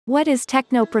What is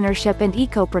technopreneurship and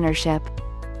ecopreneurship?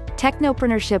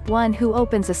 Technopreneurship: one who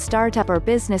opens a startup or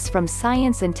business from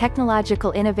science and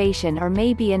technological innovation or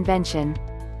maybe invention.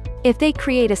 If they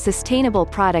create a sustainable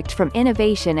product from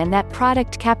innovation and that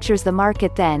product captures the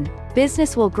market, then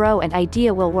business will grow and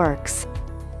idea will works.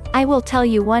 I will tell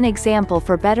you one example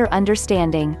for better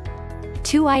understanding.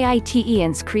 Two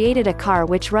IITians created a car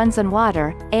which runs on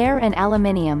water, air and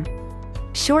aluminium.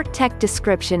 Short tech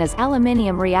description is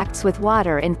aluminium reacts with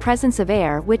water in presence of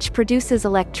air, which produces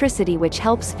electricity which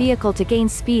helps vehicle to gain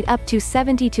speed up to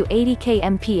 70 to 80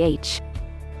 km/h.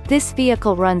 This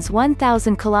vehicle runs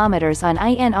 1000 kilometers on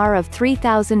INR of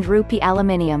 3000 rupee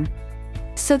aluminium.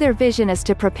 So their vision is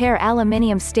to prepare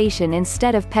aluminium station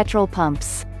instead of petrol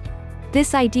pumps.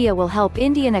 This idea will help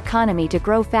Indian economy to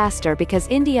grow faster because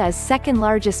India is second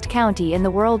largest county in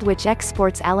the world which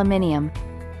exports aluminium.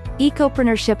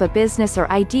 Ecopreneurship: a business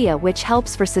or idea which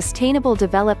helps for sustainable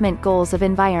development goals of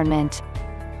environment.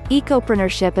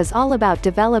 Ecopreneurship is all about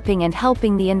developing and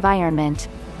helping the environment.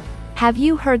 Have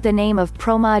you heard the name of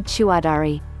Pramod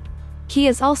Chaudhary? He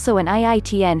is also an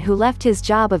IITian who left his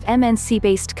job of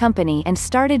MNC-based company and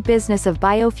started business of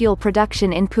biofuel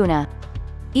production in Pune.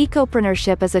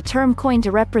 Ecopreneurship is a term coined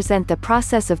to represent the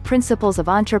process of principles of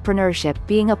entrepreneurship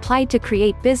being applied to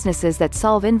create businesses that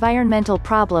solve environmental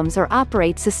problems or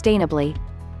operate sustainably.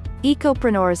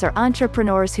 Ecopreneurs are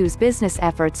entrepreneurs whose business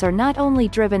efforts are not only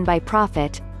driven by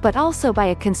profit, but also by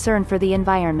a concern for the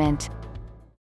environment.